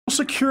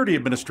Security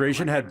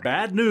Administration had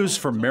bad news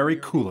for Mary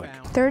Kulik.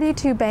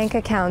 32 bank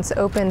accounts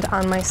opened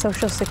on my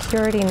Social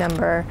Security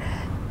number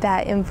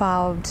that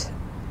involved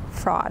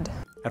fraud.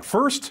 At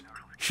first,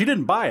 she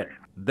didn't buy it.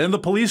 Then the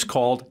police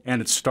called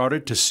and it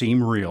started to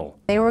seem real.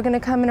 They were going to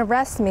come and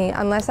arrest me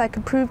unless I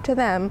could prove to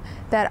them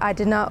that I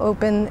did not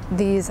open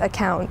these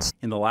accounts.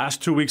 In the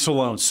last 2 weeks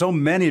alone, so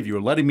many of you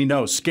are letting me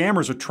know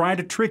scammers are trying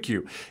to trick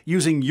you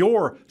using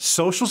your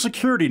Social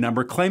Security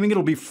number, claiming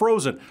it'll be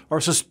frozen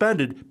or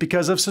suspended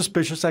because of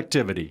suspicious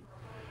activity.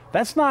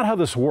 That's not how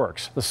this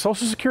works. The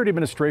Social Security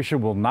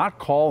Administration will not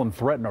call and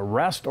threaten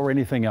arrest or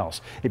anything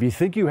else. If you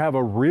think you have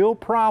a real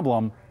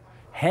problem,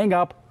 hang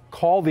up,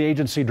 call the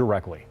agency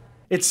directly.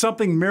 It's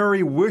something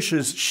Mary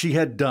wishes she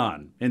had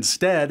done.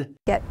 Instead,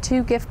 get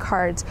 2 gift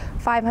cards,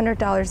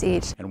 $500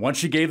 each. And once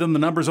she gave them the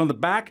numbers on the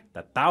back,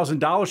 that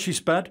 $1,000 she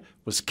spent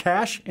was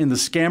cash in the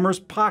scammer's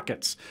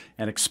pockets.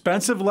 An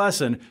expensive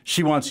lesson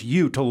she wants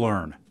you to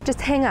learn. Just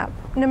hang up.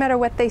 No matter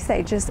what they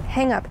say, just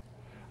hang up.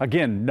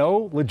 Again,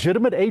 no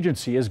legitimate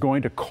agency is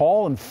going to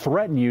call and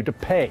threaten you to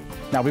pay.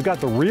 Now, we've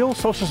got the real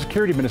Social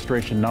Security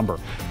Administration number.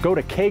 Go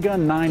to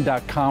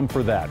kgun9.com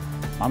for that.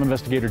 I'm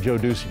Investigator Joe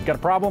Ducey. You got a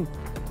problem?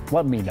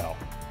 Let me know.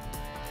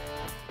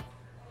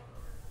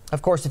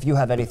 Of course, if you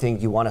have anything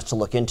you want us to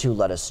look into,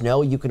 let us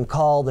know. You can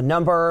call the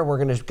number. We're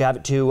going to have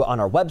it to on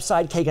our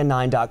website,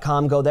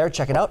 kgun9.com. Go there,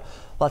 check it out.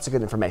 Lots of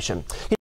good information.